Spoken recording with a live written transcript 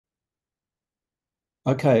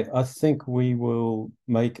Okay, I think we will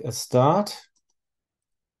make a start.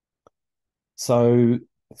 So,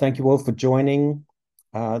 thank you all for joining.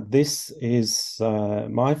 This is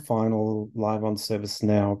my final live on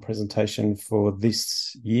ServiceNow presentation for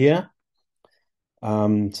this year.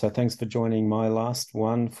 So, thanks for joining my last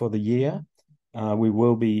one for the year. We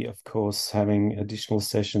will be, of course, having additional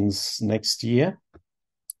sessions next year.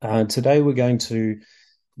 Today, we're going to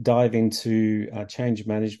dive into change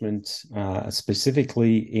management,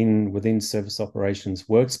 specifically within Service Operations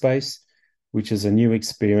Workspace, which is a new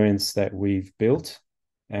experience that we've built.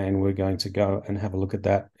 And we're going to go and have a look at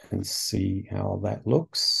that and see how that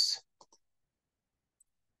looks.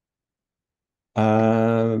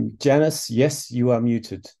 Janice, yes, you are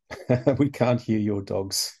muted. We can't hear your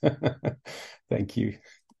dogs. Thank you.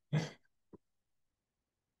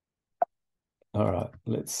 All right,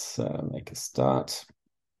 let's make a start.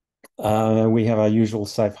 We have our usual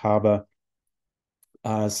safe harbor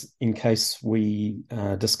in case we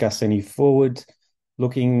discuss any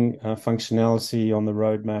forward-looking functionality on the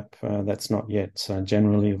roadmap that's not yet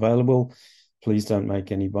generally available. Please don't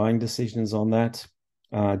make any buying decisions on that.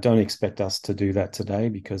 Don't expect us to do that today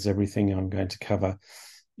because everything I'm going to cover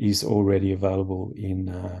is already available in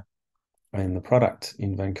the product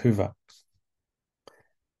in Vancouver.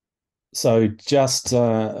 So just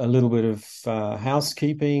a little bit of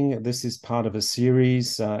housekeeping. This is part of a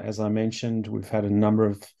series. As I mentioned, we've had a number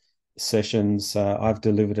of sessions. I've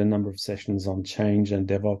delivered a number of sessions on change and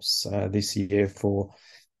DevOps this year for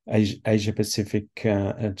Asia Pacific,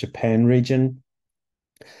 Japan region.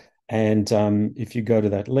 And if you go to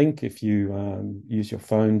that link, if you use your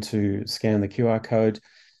phone to scan the QR code,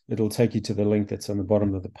 it'll take you to the link that's on the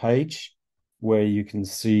bottom of the page where you can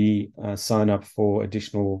see sign up for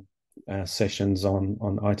additional sessions on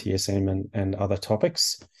ITSM and other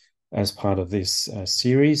topics as part of this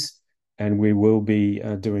series, and we will be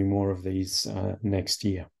doing more of these next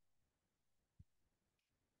year.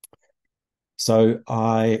 So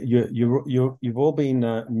you've all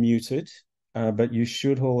been muted, but you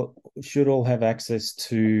should all have access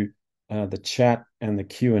to the chat and the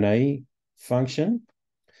Q&A function.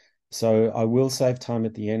 So I will save time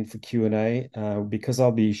at the end for Q&A. Because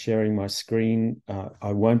I'll be sharing my screen,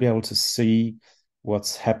 I won't be able to see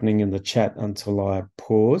what's happening in the chat until I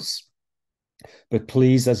pause. But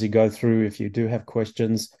please, as you go through, if you do have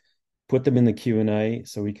questions, put them in the Q&A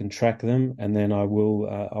so we can track them, and then I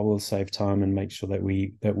will save time and make sure that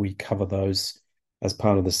we cover those as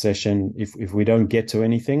part of the session. If we don't get to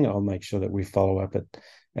anything, I'll make sure that we follow up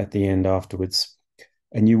at the end afterwards.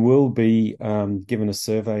 And you will be given a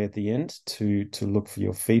survey at the end to look for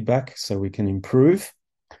your feedback so we can improve.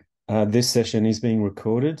 This session is being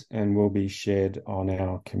recorded and will be shared on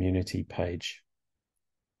our community page.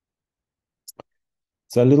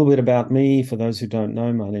 So a little bit about me. For those who don't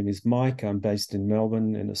know, my name is Mike. I'm based in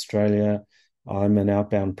Melbourne in Australia. I'm an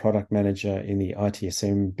outbound product manager in the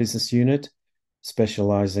ITSM business unit,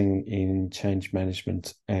 specializing in change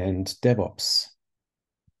management and DevOps.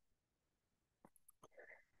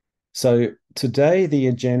 So today the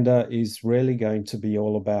agenda is really going to be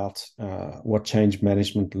all about what change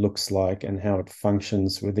management looks like and how it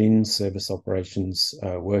functions within Service Operations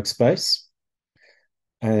Workspace.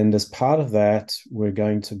 And as part of that, we're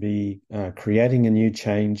going to be creating a new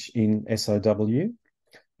change in SOW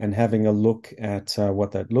and having a look at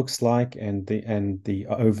what that looks like and the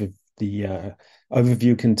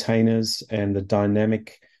overview containers and the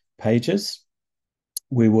dynamic pages.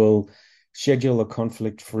 We will schedule a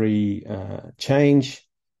conflict-free change.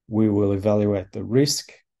 We will evaluate the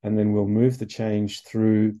risk, and then we'll move the change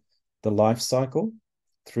through the life cycle,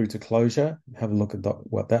 through to closure, have a look at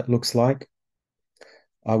what that looks like.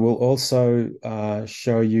 I will also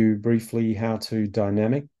show you briefly how to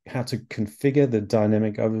configure the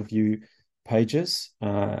dynamic overview pages.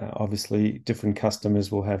 Obviously, different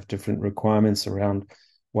customers will have different requirements around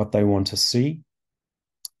what they want to see.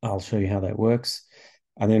 I'll show you how that works.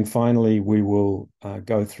 And then finally, we will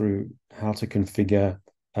go through how to configure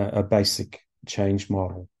a basic change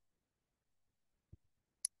model.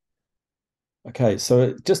 Okay,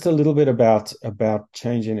 so just a little bit about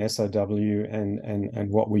change in SOW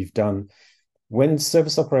and what we've done. When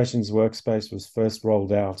Service Operations Workspace was first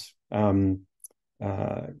rolled out,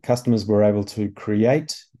 customers were able to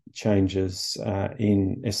create changes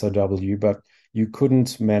in SOW, but you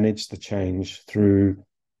couldn't manage the change through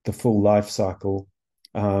the full life cycle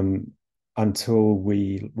until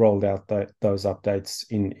we rolled out those updates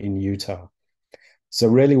in Utah. So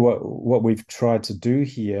really what we've tried to do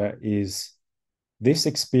here is this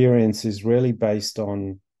experience is really based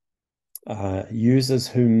on users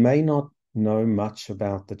who may not know much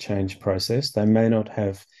about the change process. They may not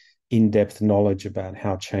have in-depth knowledge about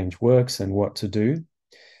how change works and what to do.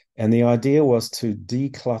 And the idea was to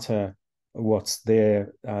declutter what's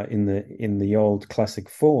there in the old classic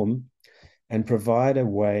form and provide a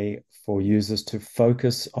way for users to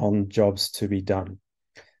focus on jobs to be done.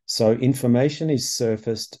 So information is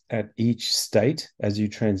surfaced at each state as you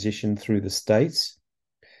transition through the states,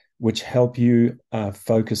 which help you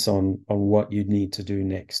focus on what you need to do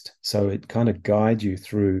next. So it kind of guides you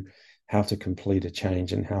through how to complete a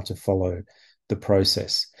change and how to follow the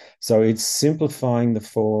process. So it's simplifying the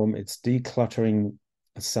form, it's decluttering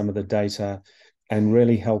some of the data, and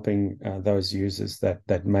really helping those users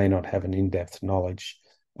that may not have an in-depth knowledge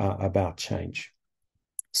about change.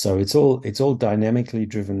 So it's all dynamically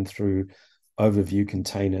driven through overview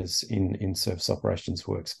containers in Service Operations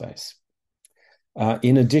Workspace.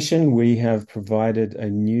 In addition, we have provided a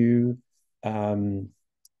new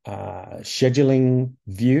scheduling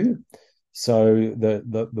view. So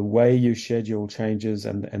the way you schedule changes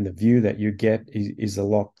and the view that you get is a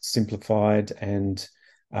lot simplified and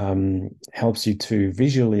helps you to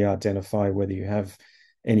visually identify whether you have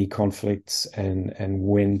any conflicts and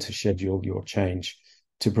when to schedule your change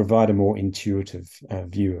to provide a more intuitive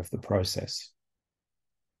view of the process.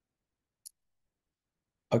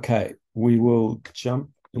 Okay, we will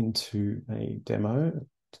jump into a demo.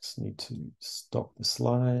 Just need to stop the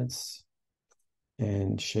slides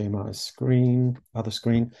and share my screen, other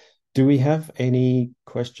screen. Do we have any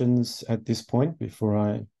questions at this point before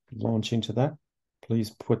I launch into that?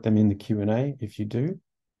 Please put them in the Q&A if you do.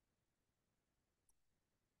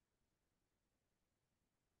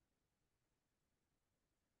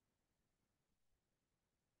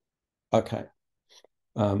 Okay.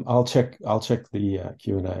 I'll check the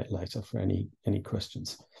Q&A later for any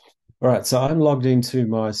questions. All right, so I'm logged into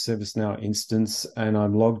my ServiceNow instance, and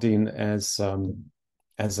I'm logged in as an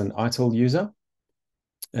ITIL user.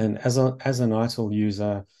 And as an ITIL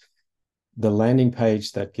user, the landing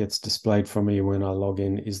page that gets displayed for me when I log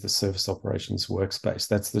in is the Service Operations Workspace.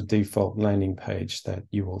 That's the default landing page that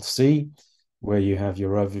you will see, where you have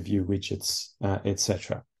your overview widgets,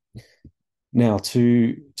 etc. Now,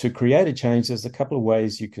 to create a change, there's a couple of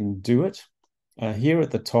ways you can do it. Here at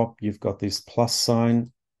the top, you've got this plus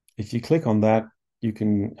sign. If you click on that, you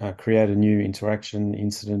can create a new interaction,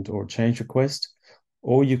 incident, or change request,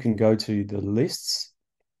 or you can go to the lists.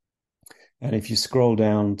 And if you scroll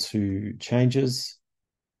down to changes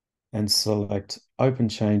and select open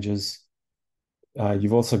changes,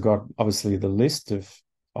 you've also got obviously the list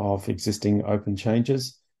of existing open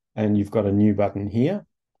changes, and you've got a new button here.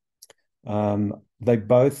 They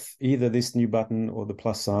both, either this new button or the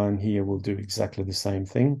plus sign here, will do exactly the same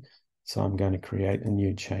thing. So I'm going to create a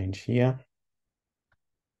new change here.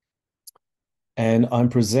 And I'm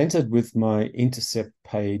presented with my intercept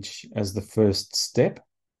page as the first step,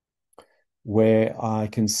 where I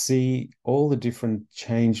can see all the different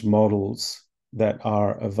change models that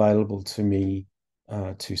are available to me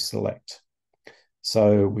to select.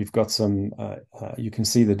 So we've got some, you can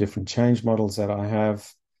see the different change models that I have.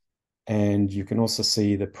 And you can also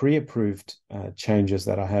see the pre-approved changes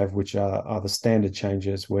that I have, which are the standard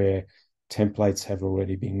changes where templates have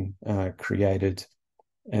already been created,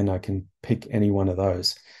 and I can pick any one of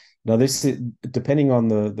those. Now, this is depending on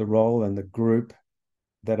the role and the group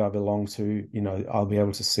that I belong to. I'll be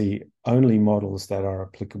able to see only models that are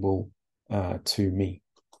applicable to me,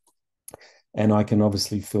 and I can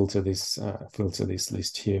obviously filter this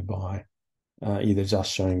list here by either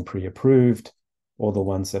just showing pre-approved, or the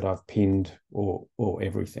ones that I've pinned, or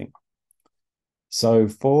everything. So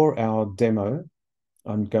for our demo,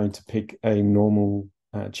 I'm going to pick a normal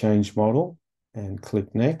change model and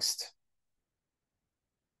click next.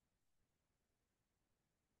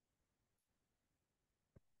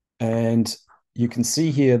 And you can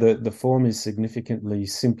see here that the form is significantly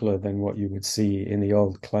simpler than what you would see in the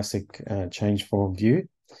old classic change form view.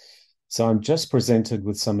 So I'm just presented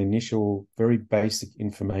with some initial, very basic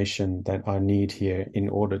information that I need here in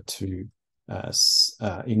order to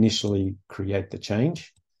initially create the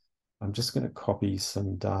change. I'm just going to copy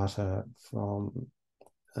some data from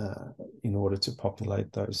in order to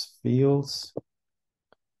populate those fields.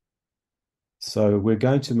 So we're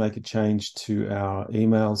going to make a change to our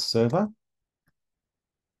email server.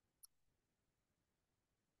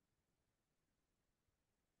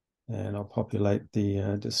 And I'll populate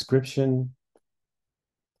the description,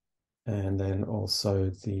 and then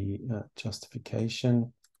also the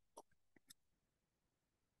justification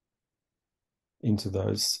into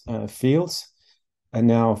those fields. And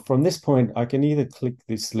now from this point, I can either click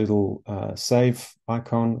this little save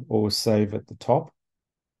icon or save at the top.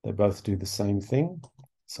 They both do the same thing.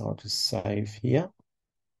 So I'll just save here.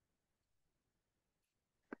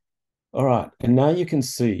 All right, and now you can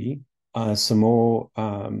see some more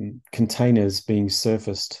containers being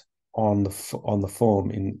surfaced on the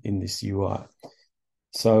form in this UI.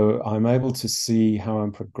 So I'm able to see how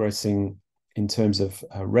I'm progressing in terms of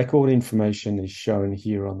record information is shown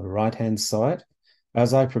here on the right-hand side.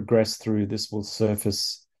 As I progress through, this will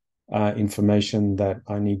surface information that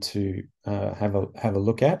I need to have a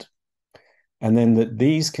look at. And then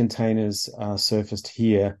these containers are surfaced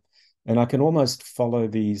here, and I can almost follow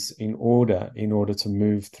these in order to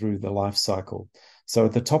move through the life cycle. So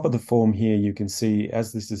at the top of the form here, you can see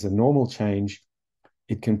as this is a normal change,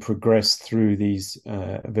 it can progress through these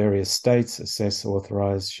various states: assess,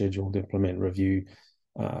 authorize, scheduled, implement, review,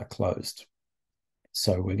 closed.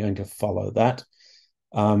 So we're going to follow that.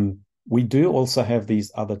 We do also have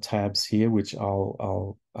these other tabs here, which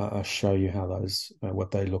I'll show you how those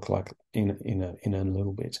what they look like in a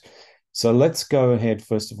little bit. So let's go ahead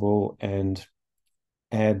first of all and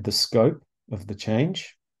add the scope of the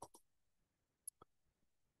change.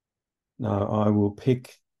 Now I will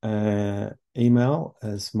pick email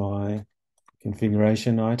as my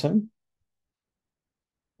configuration item,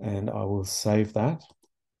 and I will save that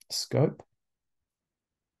scope.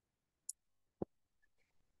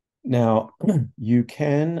 Now you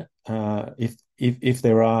can, if it's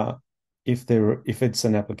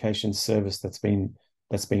an application service that's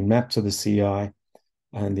been mapped to the CI,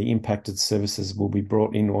 and the impacted services will be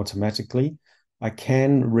brought in automatically, I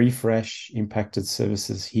can refresh impacted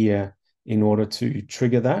services here in order to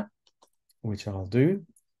trigger that, which I'll do,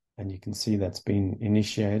 and you can see that's been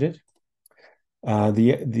initiated.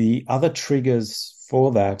 The other triggers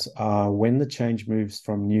for that are when the change moves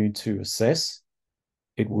from new to assess,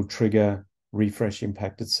 it will trigger refresh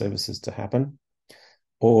impacted services to happen.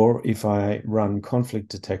 Or if I run conflict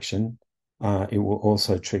detection, it will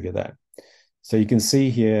also trigger that. So you can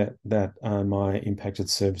see here that my impacted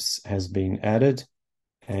service has been added.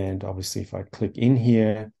 And obviously, if I click in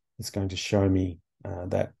here, it's going to show me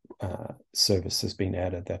that service has been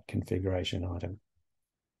added, that configuration item.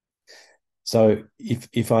 So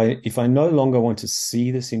if I no longer want to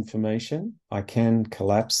see this information, I can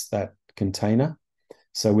collapse that container.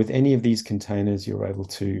 So with any of these containers, you're able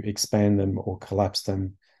to expand them or collapse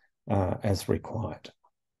them as required.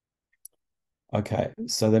 Okay,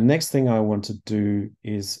 so the next thing I want to do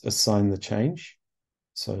is assign the change.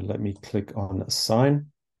 So let me click on assign.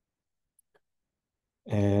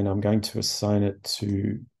 And I'm going to assign it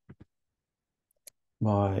to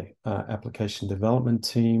my application development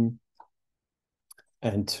team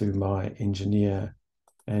and to my engineer,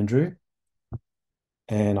 Andrew.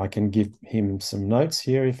 And I can give him some notes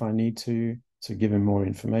here if I need to give him more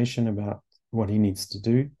information about what he needs to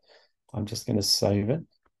do. I'm just going to save it.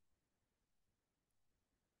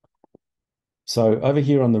 So over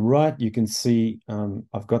here on the right, you can see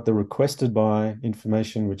I've got the requested by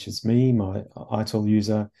information, which is me, my ITIL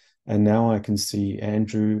user. And now I can see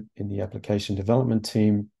Andrew in the application development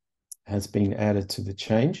team has been added to the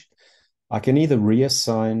change. I can either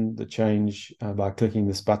reassign the change by clicking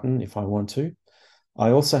this button if I want to.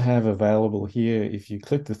 I also have available here, if you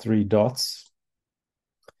click the three dots,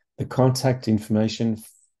 the contact information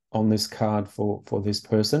on this card for this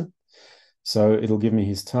person. So it'll give me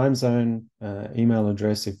his time zone, email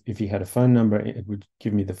address. If he had a phone number, it would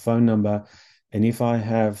give me the phone number. And if I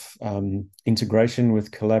have integration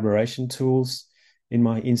with collaboration tools in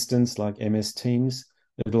my instance, like MS Teams,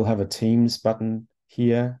 it'll have a Teams button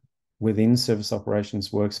here within Service Operations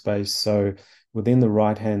Workspace. So within the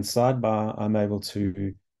right-hand sidebar, I'm able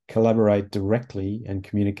to collaborate directly and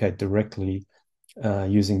communicate directly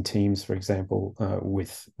using Teams, for example,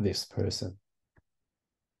 with this person.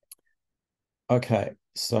 Okay,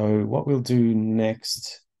 so what we'll do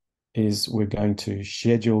next is we're going to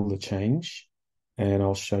schedule the change, and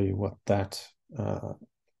I'll show you what that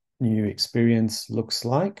new experience looks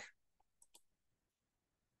like.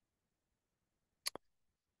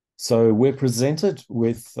 So we're presented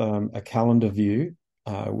with a calendar view,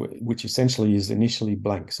 which essentially is initially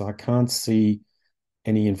blank. So I can't see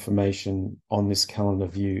any information on this calendar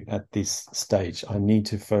view at this stage. I need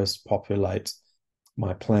to first populate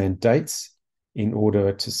my planned dates in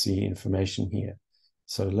order to see information here.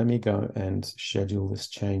 So let me go and schedule this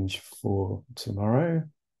change for tomorrow.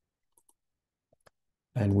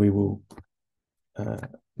 And we will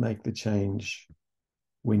make the change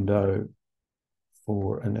window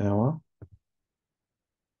for an hour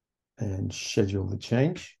and schedule the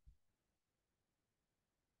change.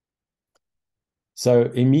 So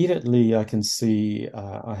immediately I can see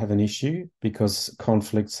I have an issue because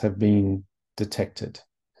conflicts have been detected.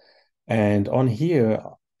 And on here,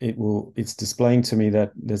 it's displaying to me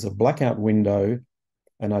that there's a blackout window,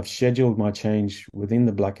 and I've scheduled my change within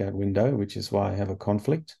the blackout window, which is why I have a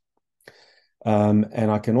conflict.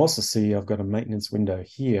 And I can also see I've got a maintenance window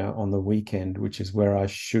here on the weekend, which is where I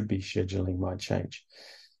should be scheduling my change.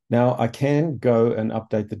 Now I can go and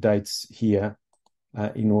update the dates here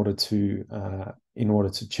in order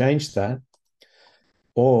to change that,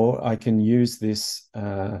 or I can use this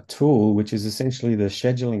tool, which is essentially the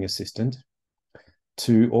scheduling assistant,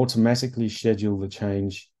 to automatically schedule the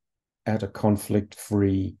change at a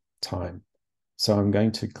conflict-free time. So I'm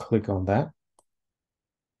going to click on that.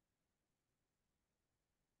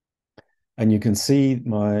 And you can see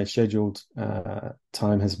my scheduled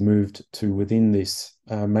time has moved to within this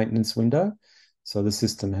maintenance window. So the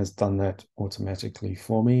system has done that automatically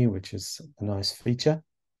for me, which is a nice feature.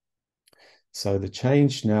 So the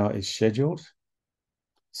change now is scheduled.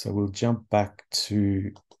 So we'll jump back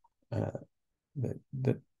to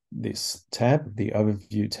this tab, the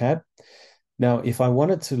overview tab. Now, if I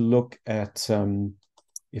wanted to look at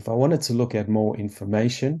more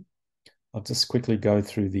information, I'll just quickly go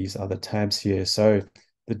through these other tabs here. So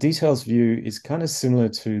the details view is kind of similar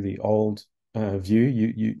to the old view.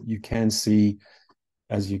 You can see,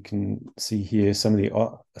 as you can see here, some of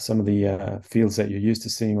the fields that you're used to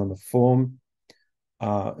seeing on the form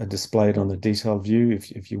are displayed on the detail view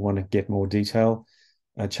if you want to get more detail.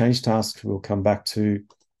 Change tasks we'll come back to.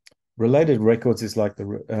 Related records is like the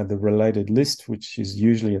related list, which is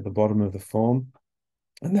usually at the bottom of the form,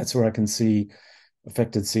 and that's where I can see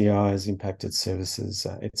affected CIs, impacted services,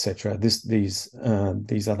 etc. These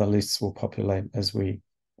other lists will populate as we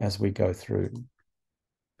go through.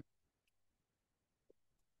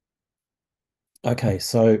 Okay,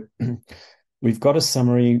 so we've got a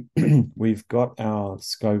summary, we've got our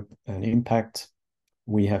scope and impact,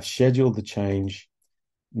 we have scheduled the change.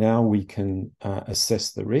 Now we can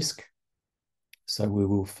assess the risk. So we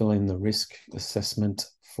will fill in the risk assessment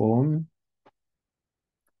form.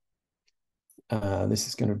 This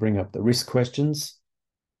is going to bring up the risk questions.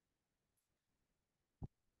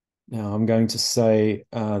 Now I'm going to say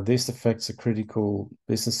this affects a critical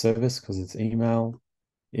business service because it's email.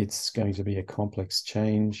 It's going to be a complex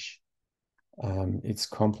change. It's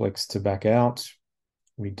complex to back out.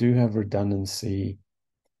 We do have redundancy,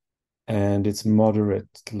 and it's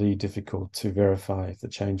moderately difficult to verify if the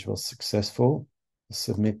change was successful.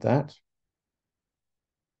 Submit that.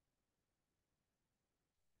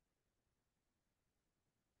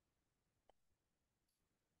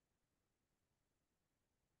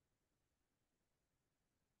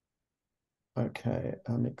 Okay,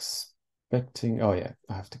 I'm expecting, oh yeah,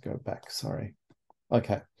 I have to go back, sorry.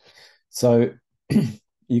 Okay, so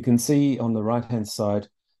you can see on the right-hand side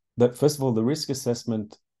that, first of all, the risk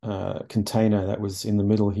assessment container that was in the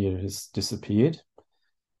middle here has disappeared.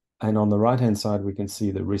 And on the right-hand side, we can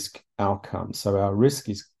see the risk outcome. So our risk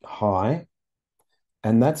is high,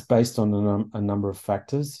 and that's based on a number of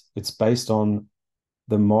factors. It's based on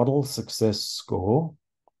the model success score,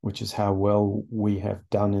 which is how well we have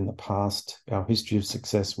done in the past, our history of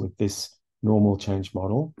success with this normal change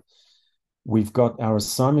model. We've got our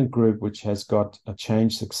assignment group, which has got a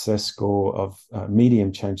change success score of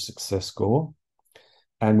medium change success score.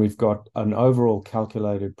 And we've got an overall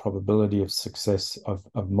calculated probability of success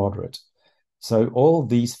of moderate. So all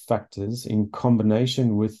these factors in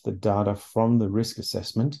combination with the data from the risk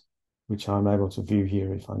assessment, which I'm able to view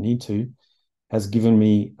here if I need to, has given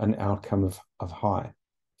me an outcome of high.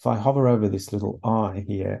 If I hover over this little I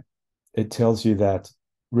here, it tells you that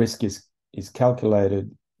risk is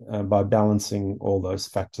calculated by balancing all those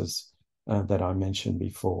factors that I mentioned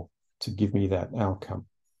before to give me that outcome.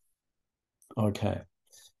 Okay,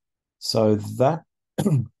 so that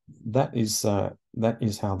that is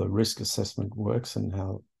how the risk assessment works and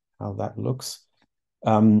how that looks.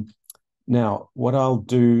 Now, what I'll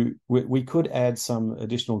do, we could add some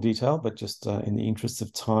additional detail, but just in the interest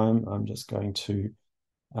of time, I'm just going to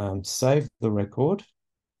save the record.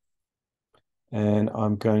 And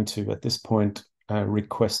I'm going to, at this point,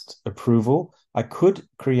 request approval. I could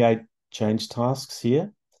create change tasks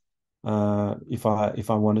here if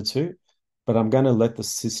I wanted to, but I'm going to let the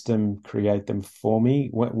system create them for me.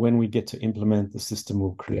 When we get to implement, the system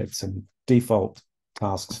will create some default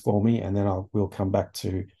tasks for me, and then we'll come back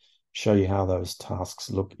to show you how those tasks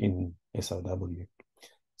look in SOW.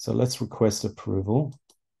 So let's request approval.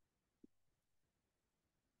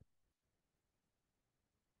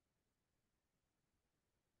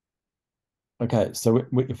 Okay, so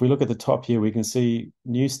if we look at the top here, we can see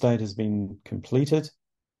new state has been completed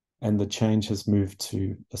and the change has moved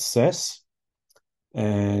to assess.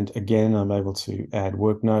 And again, I'm able to add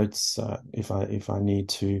work notes if I need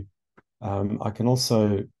to. Um, I can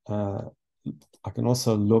also uh, I can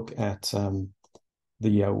also look at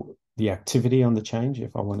the activity on the change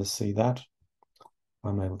if I want to see that.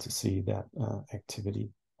 I'm able to see that activity,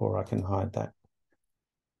 or I can hide that.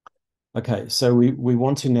 Okay, so we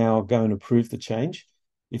want to now go and approve the change.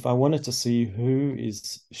 If I wanted to see who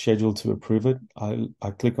is scheduled to approve it,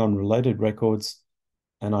 I click on related records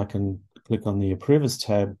and I can click on the approvers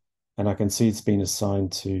tab and I can see it's been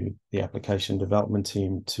assigned to the application development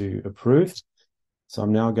team to approve. So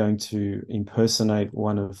I'm now going to impersonate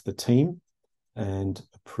one of the team and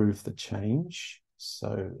approve the change.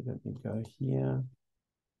 So let me go here.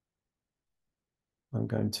 I'm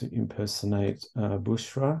going to impersonate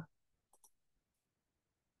Bushra.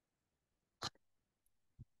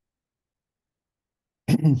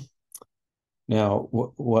 Now,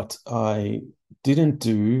 what I didn't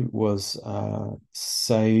do was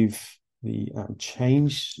save the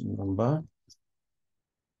change number,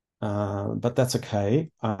 but that's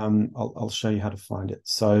okay. I'll show you how to find it.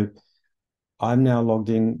 So I'm now logged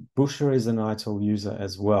in. Bushra is an ITIL user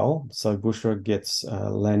as well. So Bushra gets a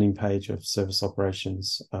landing page of Service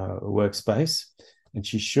Operations Workspace, and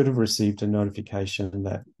she should have received a notification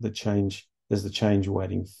that there's the change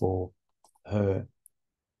waiting for her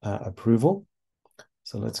approval.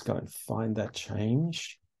 So let's go and find that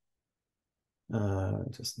change.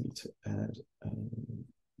 Just need to add a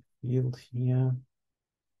field here.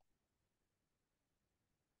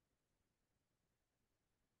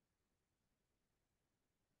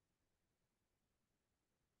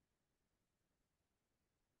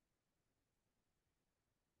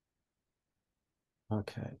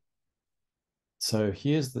 Okay. So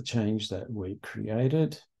here's the change that we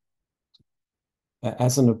created.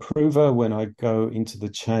 As an approver, when I go into the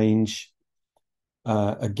change,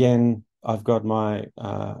 again, I've got my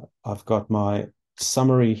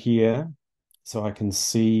summary here, so I can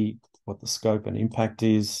see what the scope and impact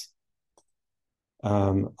is.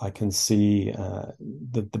 I can see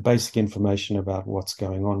the basic information about what's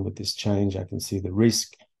going on with this change. I can see the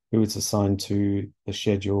risk, who it's assigned to, the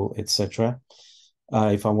schedule, etc.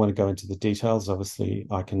 If I want to go into the details, obviously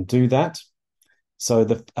I can do that. So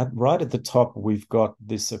right at the top, we've got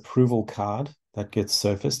this approval card that gets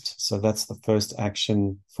surfaced. So that's the first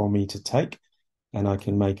action for me to take, and I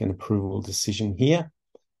can make an approval decision here.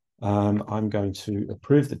 I'm going to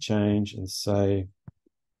approve the change and say,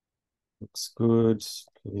 looks good,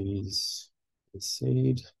 please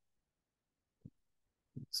proceed.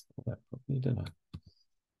 Spell that properly, didn't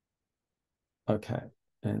I? Okay,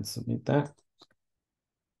 and submit that.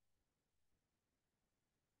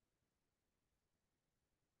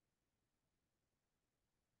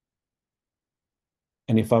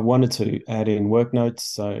 And if I wanted to add in work notes,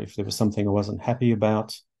 so if there was something I wasn't happy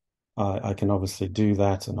about, I can obviously do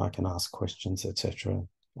that, and I can ask questions, etc.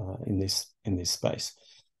 In this space.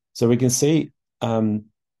 So we can see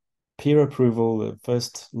peer approval. The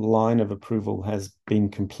first line of approval has been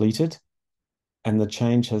completed, and the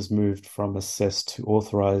change has moved from assess to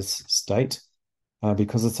authorize state.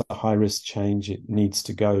 Because it's a high risk change, it needs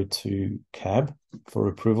to go to CAB for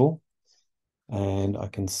approval. And I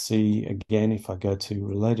can see again, if I go to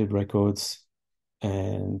related records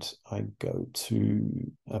and I go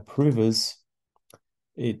to approvers,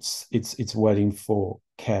 it's waiting for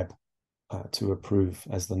CAB to approve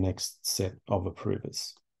as the next set of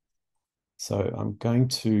approvers. So I'm going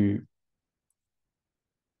to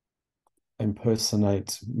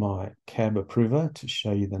impersonate my CAB approver to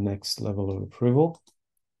show you the next level of approval.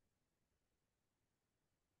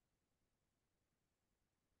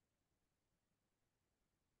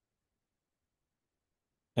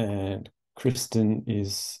 And Kristen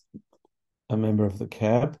is a member of the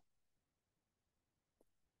CAB.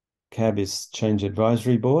 CAB is Change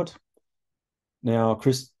Advisory Board. Now,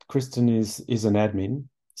 Kristen is an admin,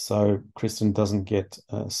 so Kristen doesn't get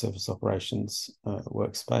Service Operations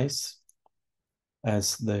Workspace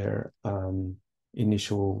as their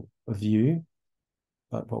initial view.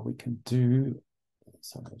 But what we can do,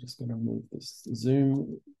 so I'm just going to move this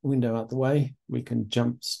Zoom window out the way. We can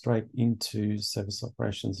jump straight into Service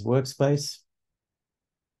Operations Workspace.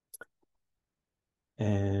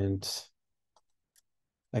 And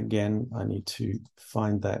again, I need to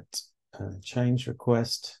find that change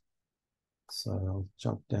request. So I'll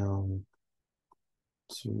jump down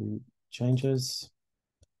to changes.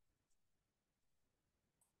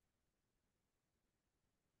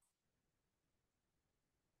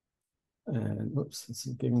 And whoops, it's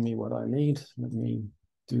giving me what I need. Let me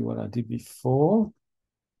do what I did before.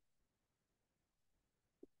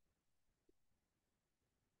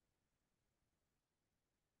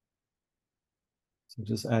 So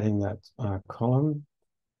just adding that column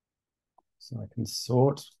so I can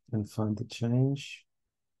sort and find the change.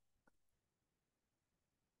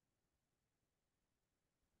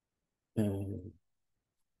 And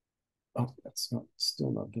oh, that's not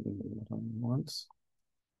still not giving me what I want.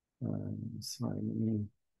 Sorry, let me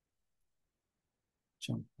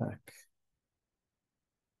jump back.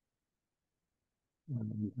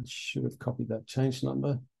 I should have copied that change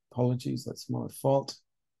number. Apologies, that's my fault.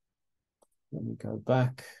 Let me go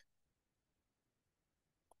back.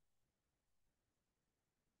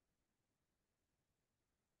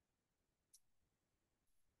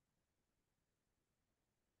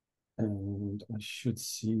 And I should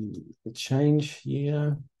see the change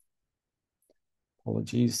here.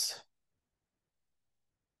 Apologies.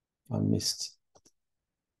 I missed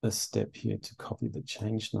a step here to copy the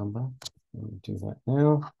change number. Let me do that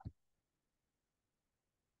now.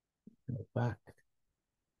 Go back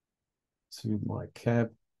to my cab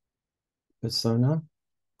persona.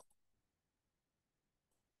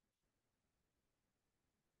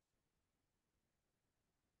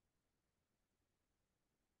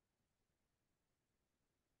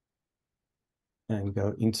 And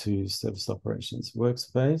go into Service Operations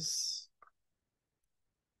Workspace.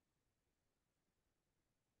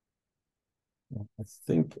 I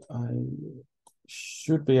think I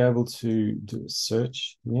should be able to do a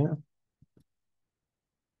search here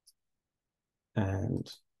and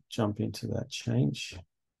jump into that change.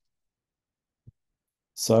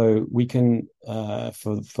 So we can,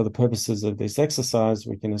 for the purposes of this exercise,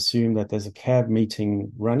 we can assume that there's a cab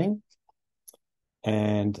meeting running.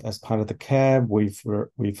 And as part of the cab,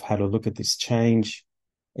 we've had a look at this change.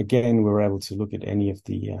 Again, we're able to look at any of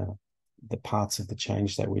the parts of the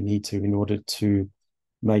change that we need to in order to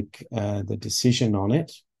make the decision on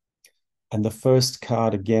it. And the first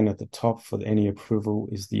card, again, at the top for any approval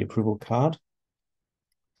is the approval card.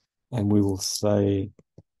 And we will say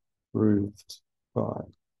approved by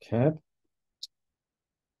cab,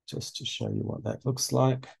 just to show you what that looks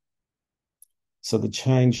like. So the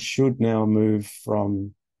change should now move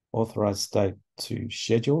from authorized state to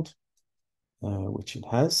scheduled, which it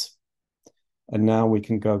has. And now we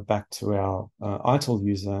can go back to our ITIL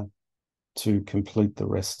user to complete the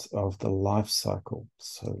rest of the life cycle.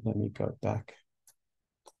 So let me go back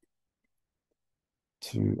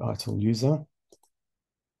to ITIL user.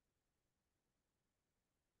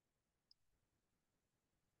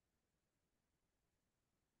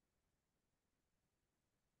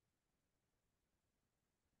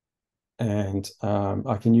 And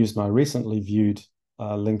I can use my recently viewed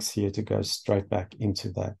links here to go straight back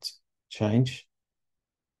into that change.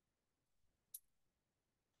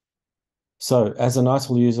 So as an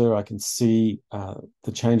ITIL user, I can see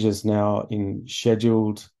the changes now in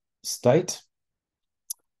scheduled state.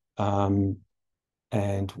 And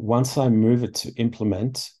once I move it to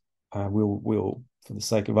implement, we'll, for the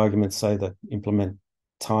sake of argument, say that implement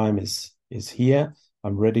time is here.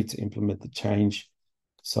 I'm ready to implement the change.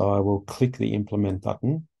 So I will click the implement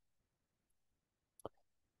button.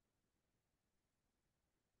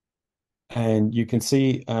 And you can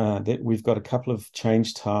see that we've got a couple of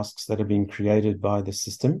change tasks that have been created by the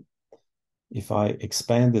system. If I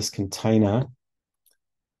expand this container,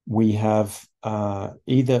 we have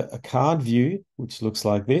either a card view, which looks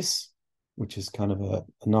like this, which is kind of a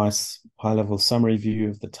nice high-level summary view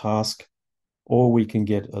of the task, or we can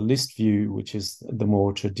get a list view, which is the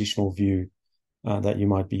more traditional view that you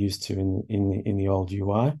might be used to in the old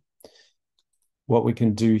UI. What we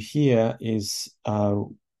can do here is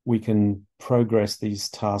we can progress these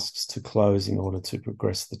tasks to close in order to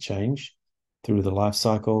progress the change through the life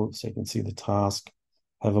cycle. So you can see the task,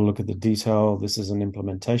 have a look at the detail. This is an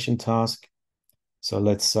implementation task. So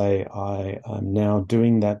let's say I am now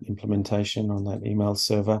doing that implementation on that email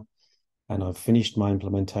server and I've finished my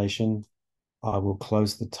implementation. I will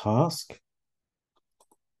close the task.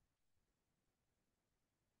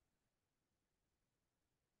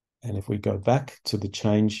 And if we go back to the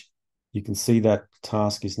change, you can see that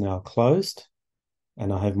task is now closed.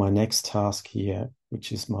 And I have my next task here,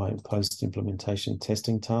 which is my post-implementation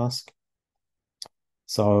testing task.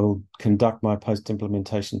 So I'll conduct my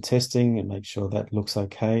post-implementation testing and make sure that looks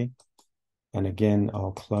okay. And again,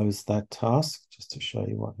 I'll close that task just to show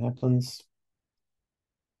you what happens.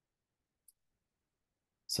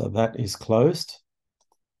 So that is closed.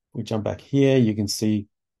 We jump back here, you can see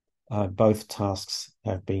both tasks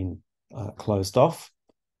have been closed off.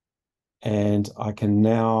 And I can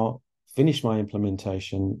now finish my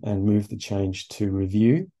implementation and move the change to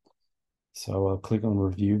review. So I'll click on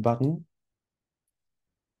review button.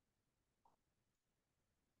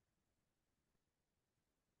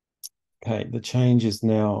 Okay, the change is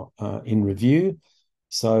now in review.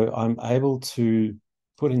 So I'm able to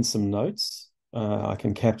put in some notes. I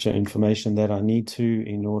can capture information that I need to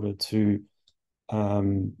in order to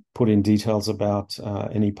put in details about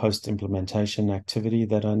any post-implementation activity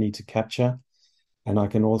that I need to capture. And I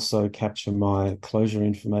can also capture my closure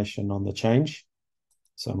information on the change.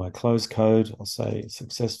 So my close code, I'll say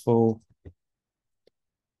successful,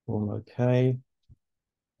 all okay,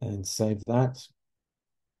 and save that.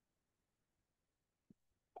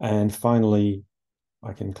 And finally,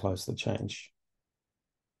 I can close the change.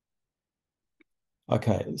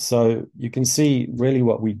 Okay, so you can see really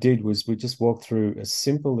what we did was we just walked through a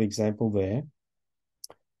simple example there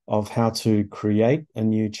of how to create a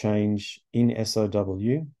new change in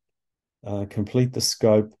SOW, complete the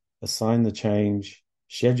scope, assign the change,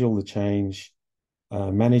 schedule the change,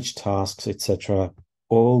 manage tasks, etc.,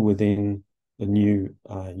 all within the new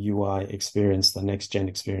UI experience, the next gen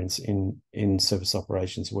experience in Service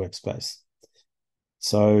Operations Workspace.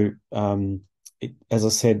 So, as I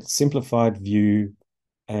said, simplified view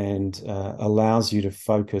and allows you to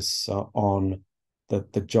focus on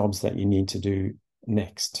the jobs that you need to do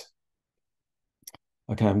next.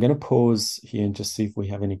 Okay, I'm going to pause here and just see if we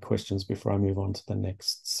have any questions before I move on to the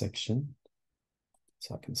next section.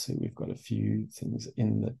 So I can see we've got a few things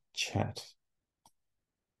in the chat.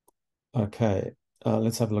 Okay,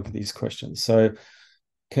 let's have a look at these questions. So,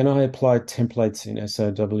 can I apply templates in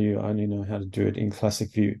SOW? I only know how to do it in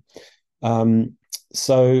Classic View.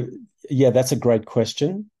 So, yeah, that's a great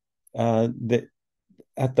question. At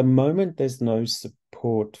the moment, there's no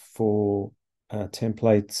support for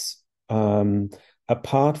templates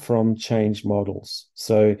apart from change models.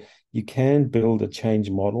 So you can build a change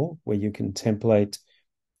model where you can template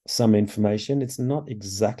some information. It's not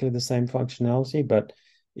exactly the same functionality, but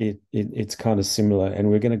it's kind of similar. And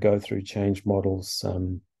we're going to go through change models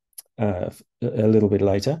a little bit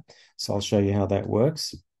later. So I'll show you how that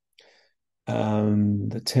works.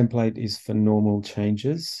 The template is for normal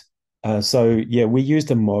changes. So yeah, we used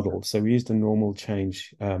a model. So we used a normal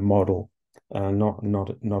change model, not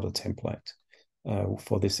a template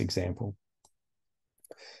for this example.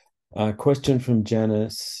 Question from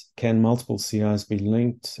Janice: can multiple CIs be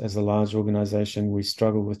linked? As a large organization, we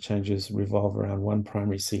struggle with changes revolve around one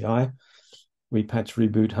primary CI. We patch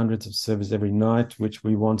reboot hundreds of servers every night, which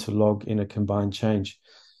we want to log in a combined change.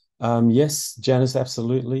 Yes, Janice,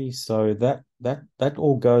 absolutely. So that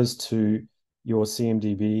all goes to your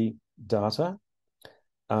CMDB data,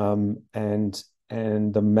 and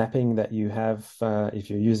the mapping that you have if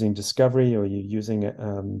you're using Discovery or you're using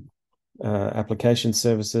application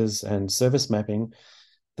services and service mapping,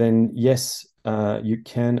 then yes, you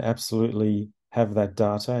can absolutely have that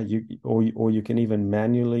data. Or you can even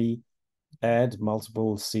manually add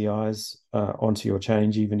multiple CIs onto your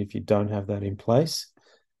change, even if you don't have that in place.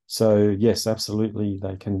 So yes, absolutely,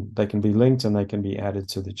 they can be linked and they can be added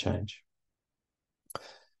to the change.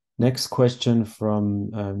 Next question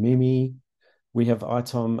from Mimi. We have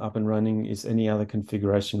ITOM up and running. Is any other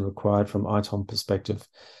configuration required from ITOM perspective?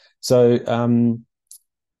 So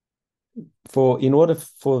in order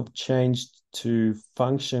for change to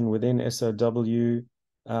function within SOW, the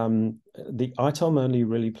ITOM only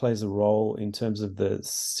really plays a role in terms of the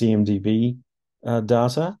CMDB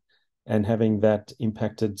data and having that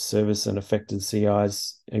impacted service and affected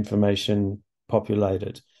CIs information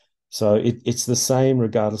populated. So it's the same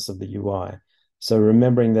regardless of the UI. So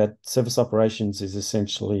remembering that service operations is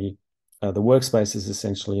essentially, the workspace is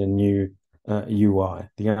essentially a new UI.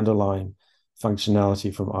 The underlying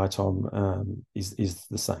functionality from ITOM is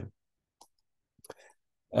the same.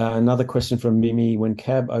 Another question from Mimi: when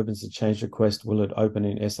CAB opens a change request, will it open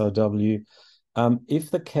in SOW? If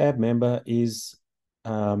the CAB member is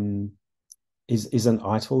an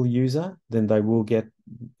ITIL user, then they will get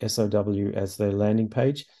SOW as their landing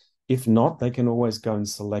page. If not, they can always go and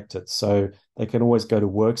select it. So they can always go to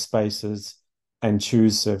Workspaces and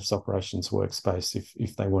choose Service Operations Workspace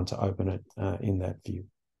if they want to open it in that view.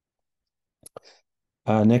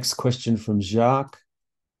 Next question from Jacques.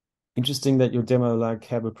 Interesting that your demo allowed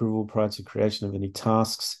CAB approval prior to creation of any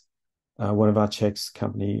tasks. One of our checks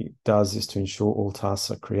company does is to ensure all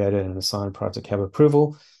tasks are created and assigned prior to CAB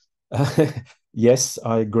approval. Yes,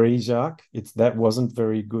 I agree, Jacques. That wasn't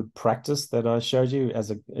very good practice that I showed you.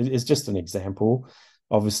 It's just an example.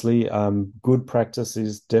 Obviously, good practice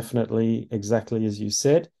is definitely exactly as you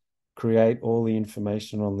said. Create all the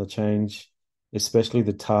information on the change, especially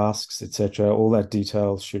the tasks, etc. All that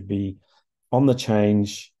detail should be on the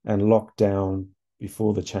change and locked down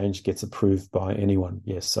before the change gets approved by anyone.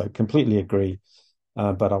 Yes, so completely agree.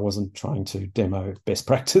 But I wasn't trying to demo best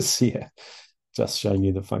practice here. just showing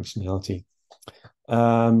you the functionality.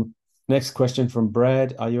 Next question from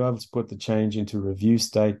Brad. Are you able to put the change into review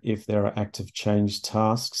state if there are active change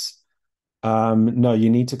tasks? No, you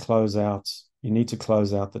need to close out. You need to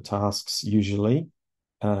close out the tasks usually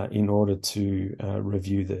in order to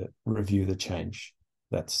review the change.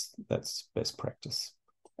 That's best practice.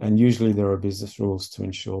 And usually there are business rules to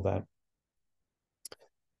ensure that.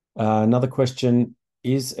 Another question,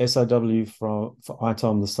 is SOW for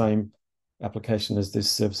ITOM the same application as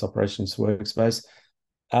this Service Operations Workspace?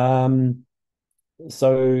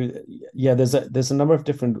 So yeah, there's a number of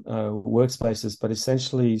different workspaces, but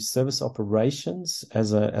essentially Service Operations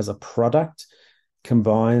as a product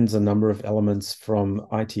combines a number of elements from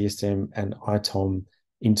ITSM and ITOM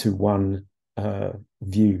into one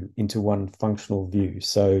view, into one functional view.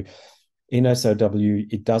 So in SOW,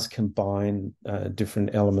 it does combine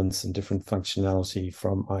different elements and different functionality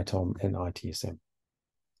from ITOM and ITSM.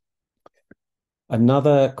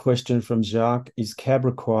 Another question from Jacques, is CAB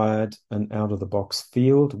required an out-of-the-box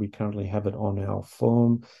field? We currently have it on our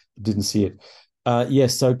form. Didn't see it.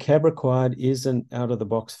 Yes, so CAB required is an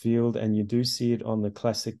out-of-the-box field, and you do see it on the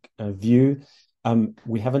classic view.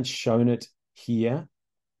 We haven't shown it here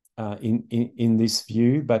in this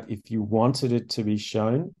view, but if you wanted it to be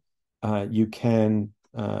shown, you can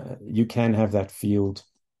have that field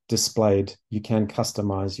displayed. You can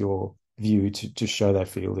customize your view to show that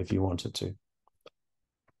field if you wanted to.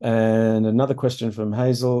 And another question from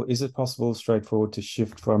Hazel, is it possible straightforward to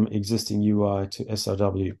shift from existing UI to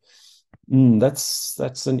SOW?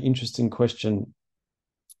 That's an interesting question.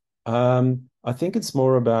 I think it's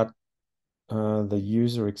more about the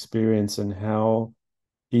user experience and how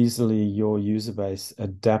easily your user base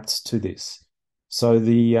adapts to this. So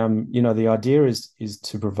the idea is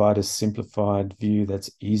to provide a simplified view that's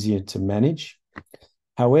easier to manage.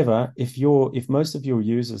 However, if most of your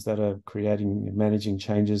users that are creating and managing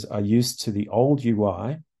changes are used to the old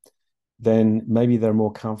UI, then maybe they're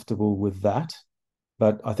more comfortable with that.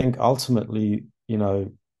 But I think ultimately, you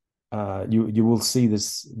will see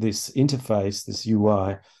this interface, this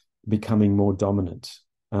UI, becoming more dominant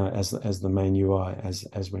as the main UI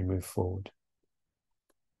as we move forward.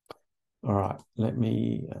 All right, let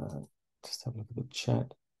me just have a look at the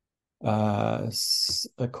chat.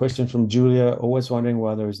 A question from Julia, always wondering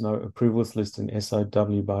why there is no approvals list in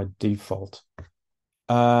SOW by default.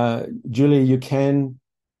 Julia, you can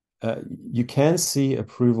see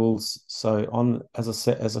approvals. So as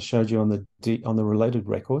I showed you on the related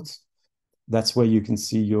records, that's where you can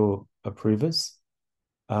see your approvers.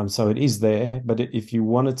 So it is there, but if you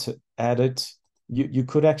wanted to add it, you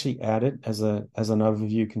could actually add it as an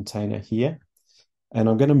overview container here. And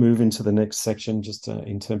I'm going to move into the next section just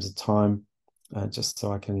in terms of time, just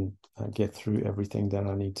so I can get through everything that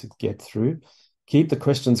I need to get through. Keep the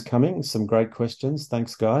questions coming. Some great questions.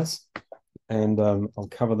 Thanks, guys. And I'll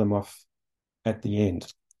cover them off at the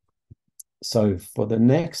end. So for the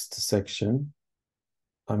next section,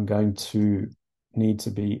 I'm going to need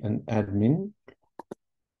to be an admin.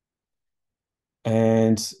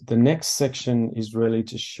 And the next section is really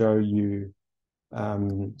to show you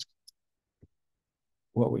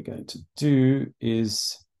what we're going to do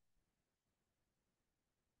is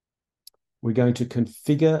we're going to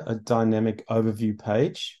configure a dynamic overview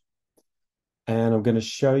page. And I'm going to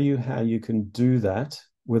show you how you can do that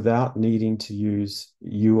without needing to use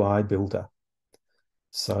UI Builder.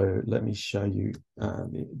 So let me show you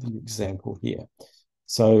the example here.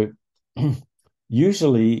 So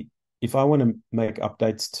usually, if I want to make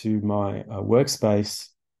updates to my workspace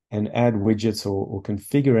and add widgets or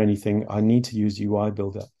configure anything, I need to use UI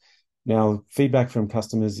Builder. Now, feedback from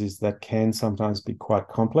customers is that can sometimes be quite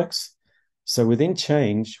complex. So within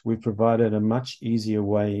Change, we've provided a much easier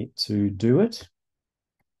way to do it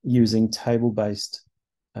using table-based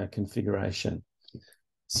configuration.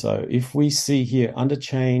 So if we see here under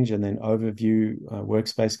Change and then Overview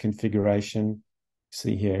Workspace Configuration,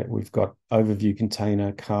 see here, we've got Overview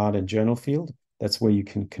Container, Card, and Journal field. That's where you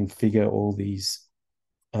can configure all these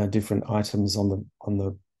different items on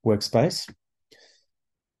the workspace.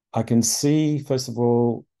 I can see, first of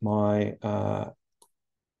all, my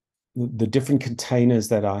the different containers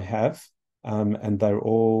that I have, and they're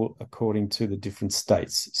all according to the different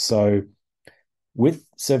states. So with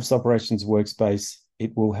Service Operations Workspace,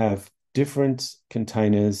 it will have different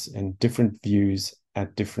containers and different views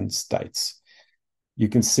at different states. You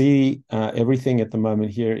can see everything at the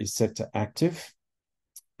moment here is set to active,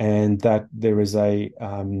 and that there is a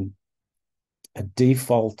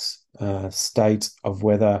default state of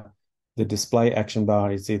whether the display action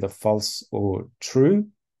bar is either false or true,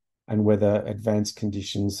 and whether advanced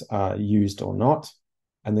conditions are used or not.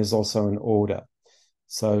 and there's also an order.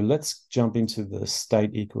 So let's jump into the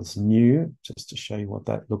state equals new, just to show you what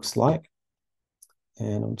that looks like.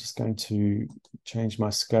 And I'm just going to change my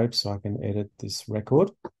scope so I can edit this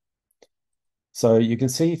record. So you can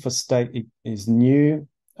see for state is new,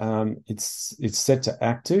 it's set to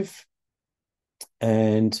active,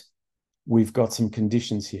 and we've got some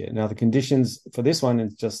conditions here. Now the conditions for this one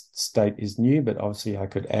is just state is new, but obviously I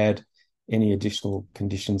could add any additional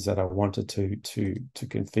conditions that I wanted to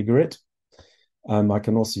configure it. I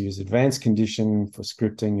can also use advanced condition for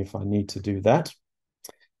scripting if I need to do that.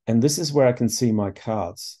 And this is where I can see my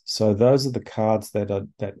cards. So those are the cards that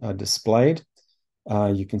are displayed.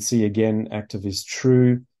 You can see again, active is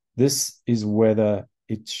true. This is whether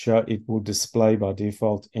it will display by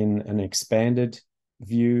default in an expanded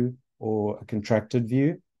view or a contracted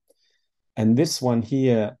view. And this one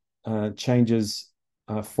here changes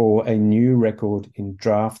for a new record in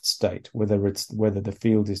draft state, whether the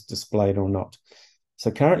field is displayed or not.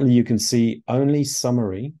 So currently you can see only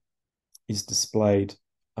summary is displayed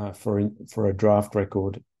for a draft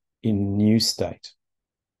record in new state.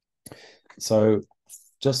 So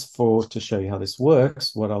just to show you how this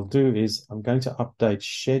works, what I'll do is I'm going to update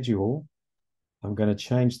schedule. I'm going to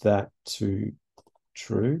change that to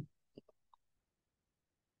true.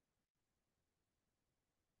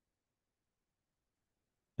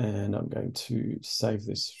 And I'm going to save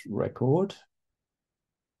this record.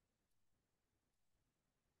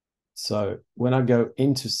 So when I go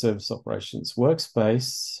into Service Operations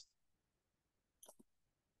Workspace,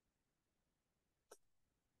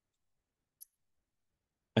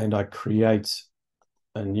 and I create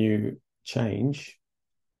a new change.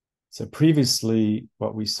 So previously,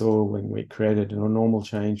 what we saw when we created a normal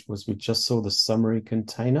change was we just saw the summary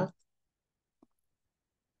container.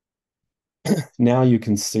 Now you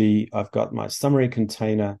can see I've got my summary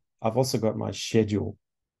container. I've also got my schedule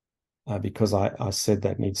because I said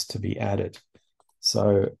that needs to be added.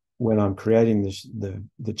 So when I'm creating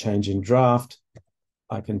the change in draft,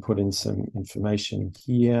 I can put in some information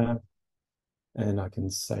here, and I can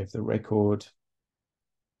save the record.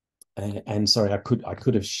 And sorry, I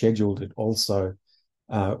could have scheduled it also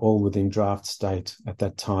all within draft state at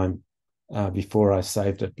that time before I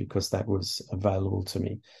saved it, because that was available to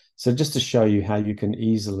me. So just to show you how you can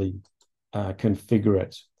easily configure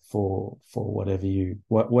it for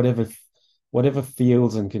whatever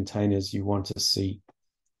fields and containers you want to see.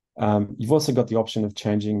 You've also got the option of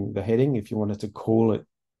changing the heading. If you wanted to call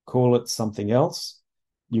it something else,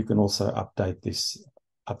 you can also update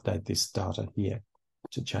this data here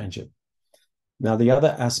to change it. Now, the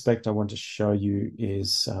other aspect I want to show you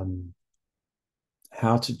is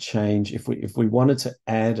how to change if we wanted to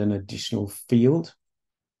add an additional field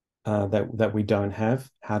that we don't have.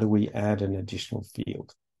 How do we add an additional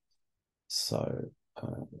field? So,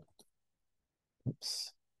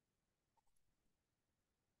 oops.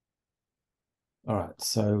 All right.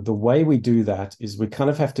 So the way we do that is we kind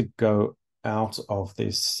of have to go out of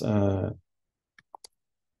this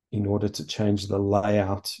in order to change the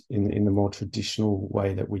layout in the more traditional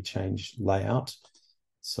way that we change layout.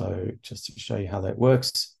 So just to show you how that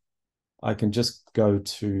works, I can just go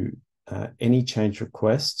to any change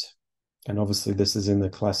request. And obviously this is in the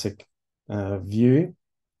classic view.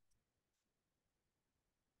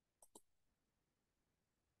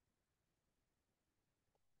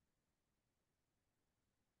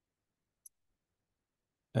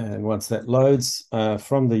 And once that loads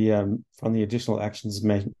from the additional actions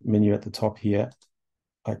menu at the top here,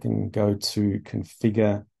 I can go to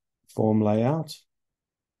configure form layout.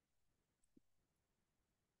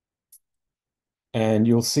 And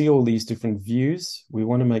you'll see all these different views. We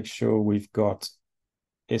want to make sure we've got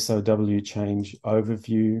SOW change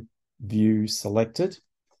overview view selected.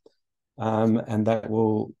 And that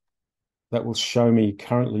will show me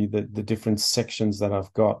currently the different sections that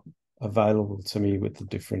I've got available to me with the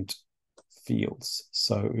different fields.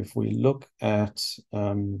 So if we look at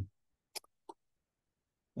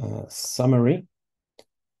summary,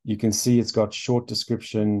 you can see it's got short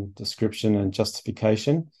description, and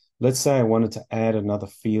justification. Let's say I wanted to add another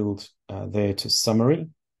field there to summary.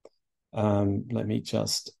 Let me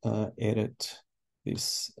just edit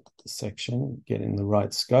this section, get in the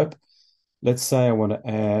right scope. Let's say I want to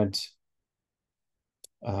add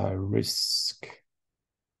risk.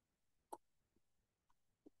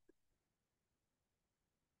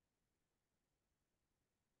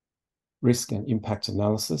 Risk and impact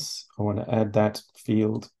analysis. I want to add that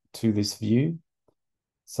field to this view.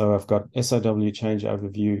 So I've got SOW change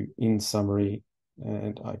overview in summary,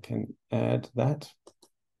 and I can add that.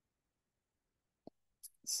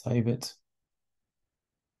 Save it.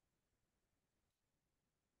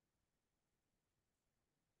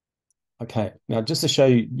 Okay, now just to show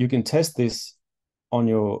you, you can test this on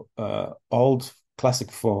your old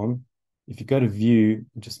classic form. If you go to view,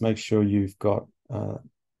 just make sure you've got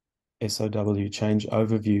SOW change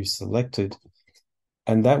overview selected,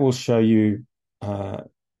 and that will show you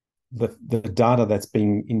the data that's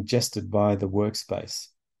being ingested by the workspace.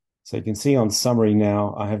 So you can see on summary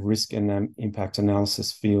now, I have risk and impact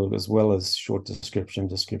analysis field, as well as short description,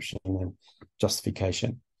 and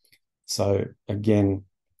justification. So again,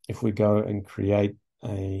 if we go and create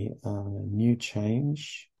a new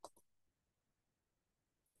change,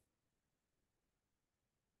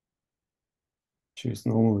 choose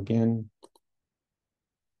normal again,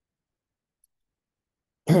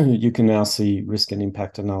 you can now see risk and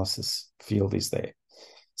impact analysis field is there.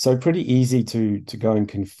 So pretty easy to go and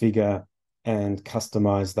configure and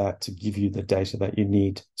customize that to give you the data that you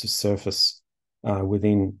need to surface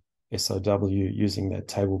within SOW using that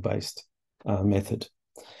table-based method.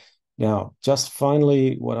 Now, just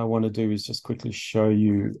finally, what I want to do is just quickly show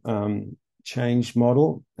you change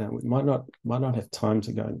model. Now, we might not have time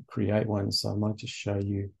to go and create one, so I might just show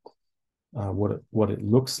you what it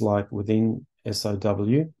looks like within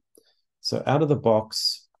SOW. So out of the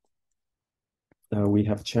box, we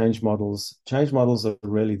have change models. Change models are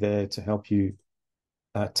really there to help you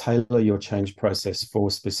tailor your change process for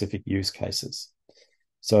specific use cases.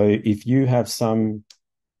 So if you have some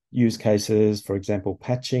use cases, for example,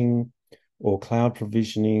 patching or cloud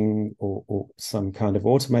provisioning or some kind of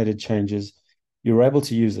automated changes, you're able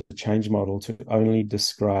to use a change model to only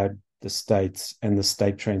describe the states and the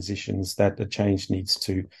state transitions that the change needs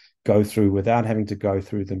to go through without having to go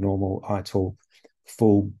through the normal ITIL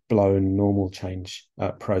full-blown normal change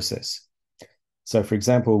process. So, for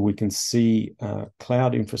example, we can see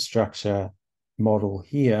cloud infrastructure model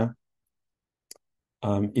here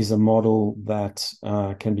is a model that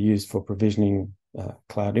can be used for provisioning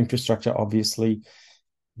cloud infrastructure, obviously.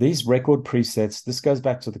 These record presets, this goes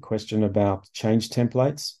back to the question about change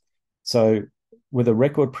templates. So with a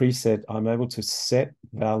record preset, I'm able to set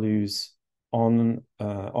values on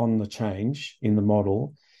the change in the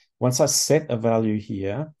model. Once I set a value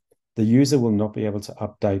here, the user will not be able to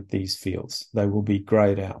update these fields. They will be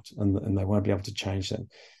grayed out and they won't be able to change them.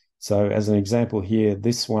 So as an example here,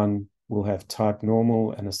 this one will have type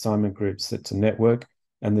normal and assignment group set to network,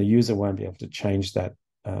 and the user won't be able to change that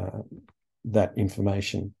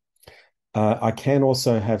information. I can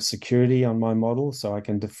also have security on my model, so I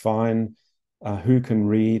can define who can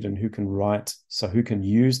read and who can write, so who can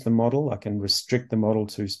use the model. I can restrict the model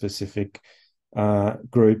to specific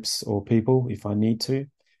groups or people if I need to.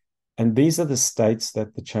 And these are the states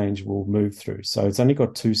that the change will move through. So it's only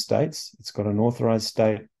got two states. It's got an authorized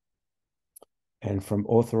state, and from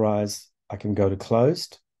authorized, I can go to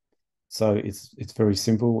closed. So it's very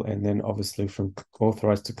simple. And then obviously from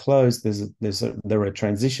authorized to closed, there are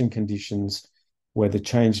transition conditions where the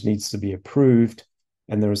change needs to be approved,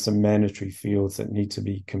 and there are some mandatory fields that need to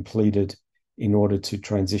be completed in order to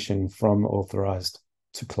transition from authorized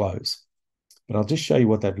to close. But I'll just show you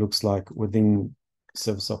what that looks like within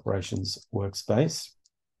Service Operations Workspace.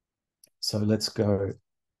 So let's go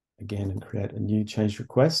again and create a new change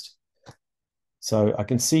request. So I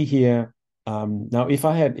can see here, now if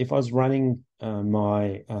I was running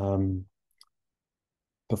my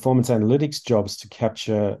performance analytics jobs to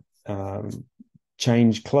capture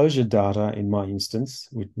change closure data in my instance,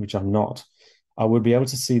 which I'm not, I would be able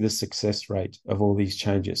to see the success rate of all these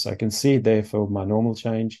changes. So I can see it there for my normal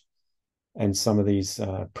change and some of these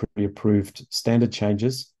pre-approved standard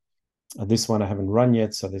changes. This one I haven't run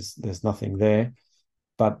yet, so there's nothing there.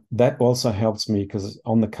 But that also helps me because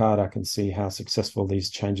on the card, I can see how successful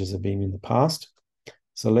these changes have been in the past.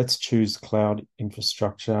 So let's choose cloud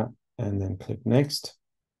infrastructure and then click next.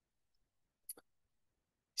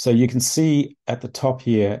 So you can see at the top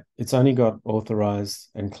here, it's only got authorized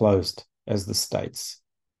and closed as the states.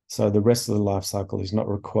 So the rest of the life cycle is not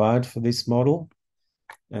required for this model.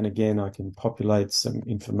 And again, I can populate some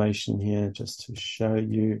information here just to show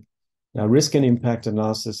you. Now, risk and impact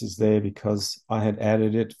analysis is there because I had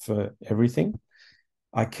added it for everything.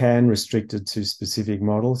 I can restrict it to specific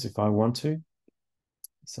models if I want to.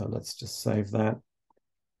 So let's just save that.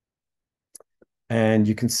 And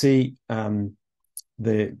you can see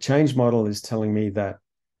the change model is telling me that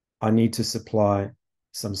I need to supply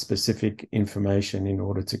some specific information in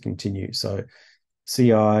order to continue. So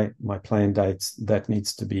CI, my plan dates, that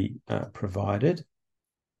needs to be provided.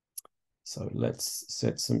 So let's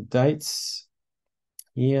set some dates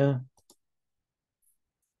here.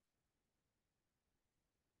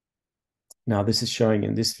 Now this is showing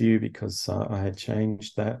in this view because I had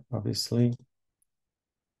changed that, obviously.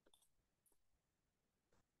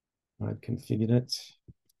 I've configured it.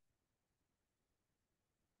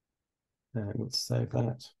 And let's save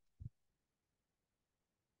that.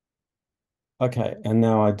 Okay, and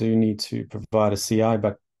now I do need to provide a CI,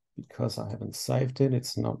 but because I haven't saved it,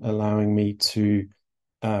 it's not allowing me to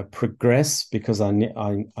progress because I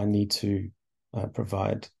need to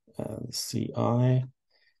provide CI.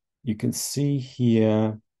 You can see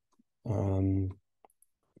here, we'll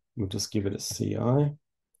just give it a CI.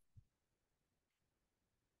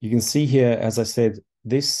 You can see here, as I said,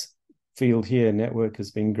 this field here, network,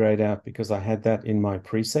 has been grayed out because I had that in my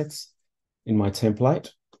presets, in my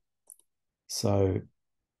template. So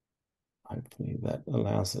hopefully that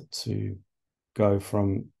allows it to go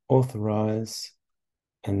from authorize,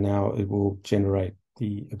 and now it will generate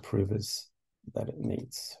the approvers that it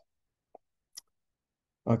needs.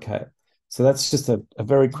 Okay, so that's just a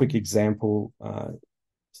very quick example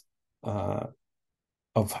of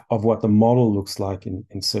what the model looks like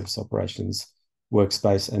in Service Operations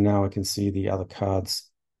Workspace. And now I can see the other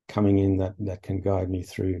cards coming in that can guide me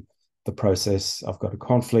through the process. I've got a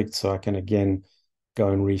conflict, so I can again go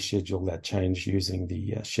and reschedule that change using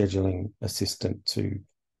the scheduling assistant to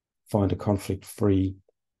find a conflict-free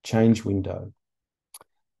change window.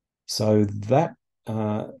 So that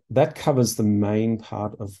covers the main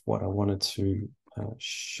part of what I wanted to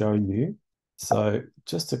show you. So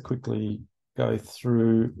just to quickly go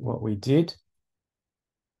through what we did.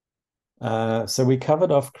 So we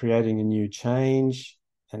covered off creating a new change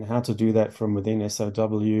and how to do that from within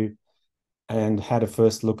SOW, and had a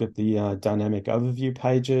first look at the dynamic overview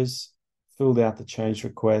pages, filled out the change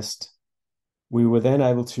request. We were then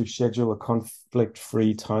able to schedule a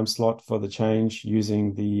conflict-free time slot for the change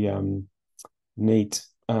using the neat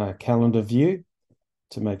calendar view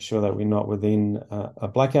to make sure that we're not within a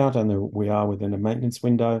blackout and that we are within a maintenance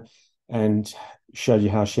window, and showed you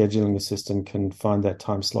how scheduling assistant can find that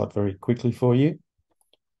time slot very quickly for you.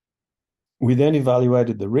 We then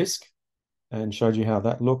evaluated the risk and showed you how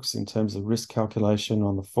that looks in terms of risk calculation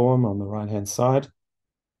on the form on the right-hand side.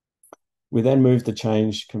 We then moved the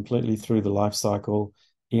change completely through the life cycle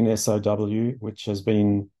in SOW, which has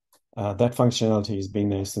been, that functionality has been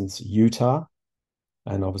there since Utah,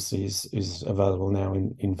 and obviously is available now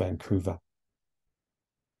in Vancouver.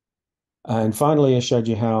 And finally, I showed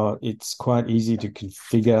you how it's quite easy to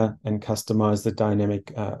configure and customize the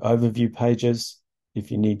dynamic overview pages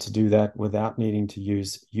if you need to do that without needing to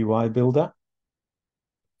use UI Builder.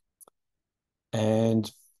 And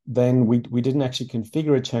then we didn't actually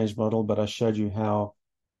configure a change model, but I showed you how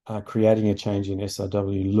creating a change in SOW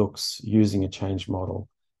looks using a change model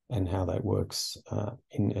and how that works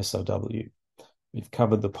in SOW. We've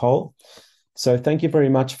covered the poll. So thank you very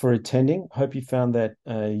much for attending. Hope you found that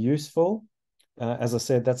useful. As I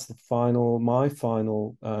said, that's my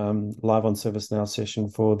final live on ServiceNow session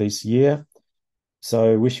for this year.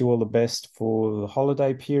 So wish you all the best for the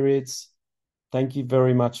holiday periods. Thank you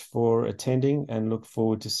very much for attending, and look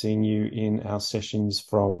forward to seeing you in our sessions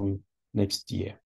from next year.